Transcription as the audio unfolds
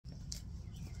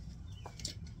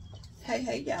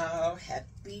Hey y'all,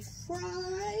 happy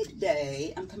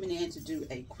Friday. I'm coming in to do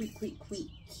a quick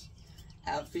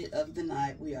outfit of the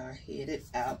night. We are headed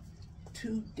out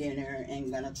to dinner and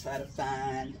gonna try to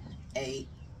find a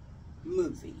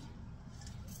movie.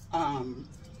 My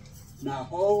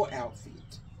whole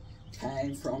outfit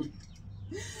came from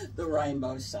the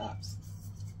rainbow shops.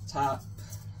 Top,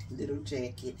 little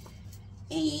jacket,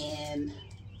 and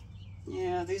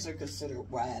yeah, these are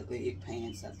considered wide leg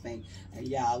pants, I think. And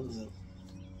y'all look,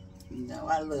 you know,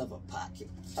 I love a pocket.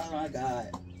 Oh my God,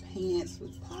 pants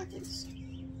with pockets.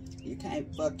 You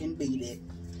can't fucking beat it.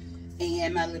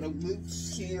 And my little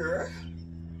boots here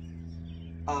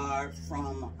are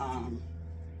from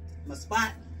my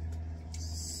spot,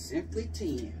 Simply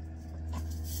 10.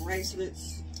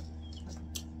 Bracelets,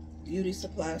 beauty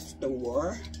supply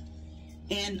store.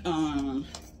 And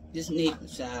this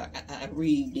necklace, I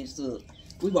read this up.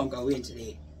 We won't go into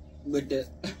that. But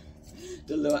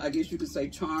the little, I guess you could say,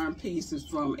 charm piece is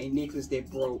from a necklace that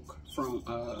broke from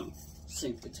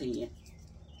Simply 10.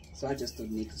 So I just threw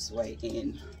the necklace away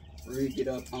and rigged it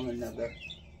up on another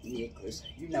necklace.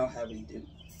 You know how we do.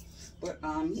 But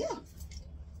yeah,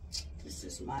 this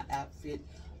is my outfit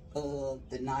of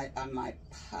the night. I might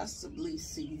possibly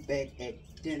see you back at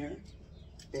dinner.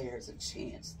 There's a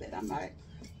chance that I might.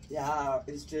 Y'all,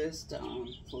 it's just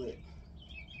put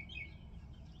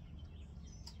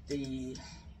the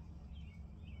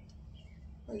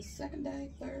second day,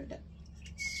 third day,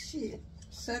 shit,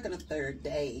 second or third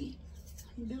day.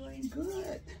 I'm doing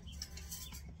good.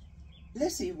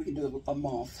 Let's see if we can do a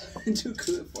month. Do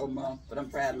good for a month, but I'm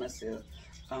proud of myself.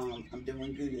 I'm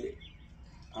doing good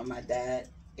on my diet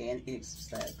and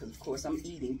exercise, because of course I'm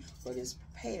eating what is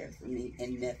prepared for me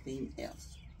and nothing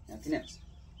else. Nothing else.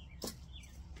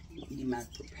 I'm eating my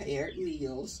prepared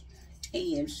meals,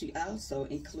 and she also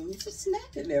includes a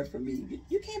snack in there for me.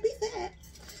 You can't beat that.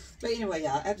 But anyway,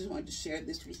 y'all, I just wanted to share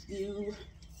this with you,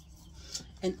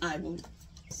 and I will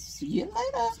see you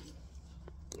later.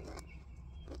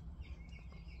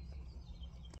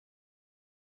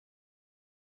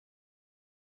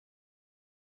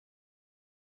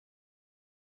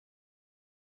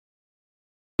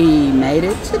 We made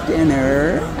it to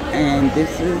dinner, and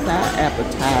this is our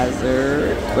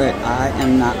appetizer, but I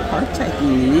am not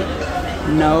partaking in it.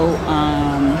 No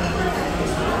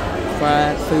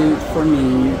fried food for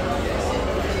me.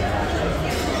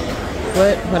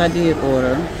 But what I did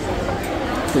order,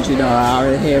 because you know I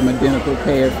already had my dinner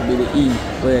prepared for me to eat,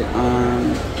 but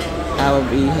I will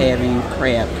be having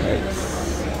crab cakes.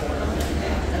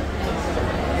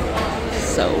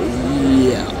 So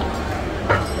yeah.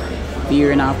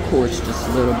 Veering off course just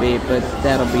a little bit, but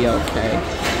that'll be okay.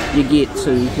 You get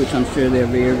two, which I'm sure they're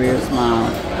very, very small,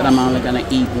 but I'm only gonna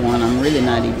eat one. I'm really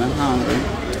not even hungry.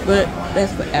 But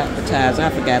that's the appetizer. I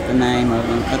forgot the name of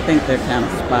them. I think they're kind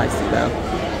of spicy though.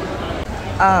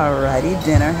 Alrighty,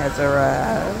 dinner has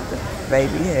arrived.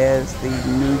 Baby has the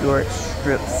New York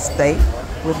strip steak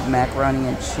with macaroni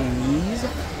and cheese.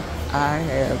 I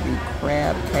have the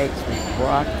crab cakes with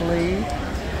broccoli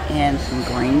and some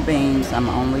green beans. I'm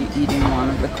only eating one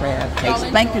of the crab cakes.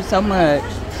 Thank you so much.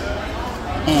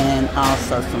 And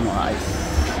also some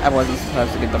rice. I wasn't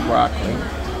supposed to get the broccoli.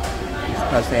 I'm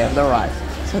supposed to have the rice.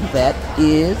 So that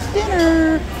is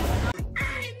dinner.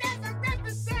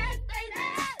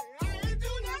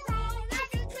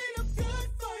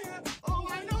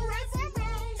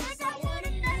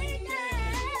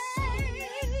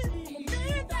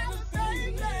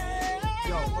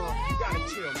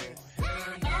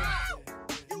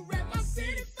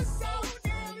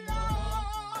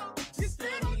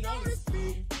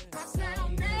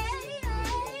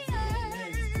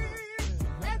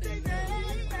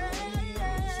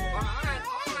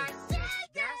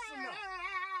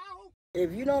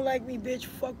 If you don't like me, bitch,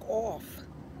 fuck off.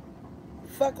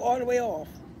 Fuck all the way off.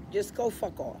 Just go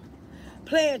fuck off.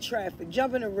 Playing traffic,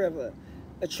 jump in the river.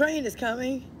 A train is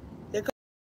coming.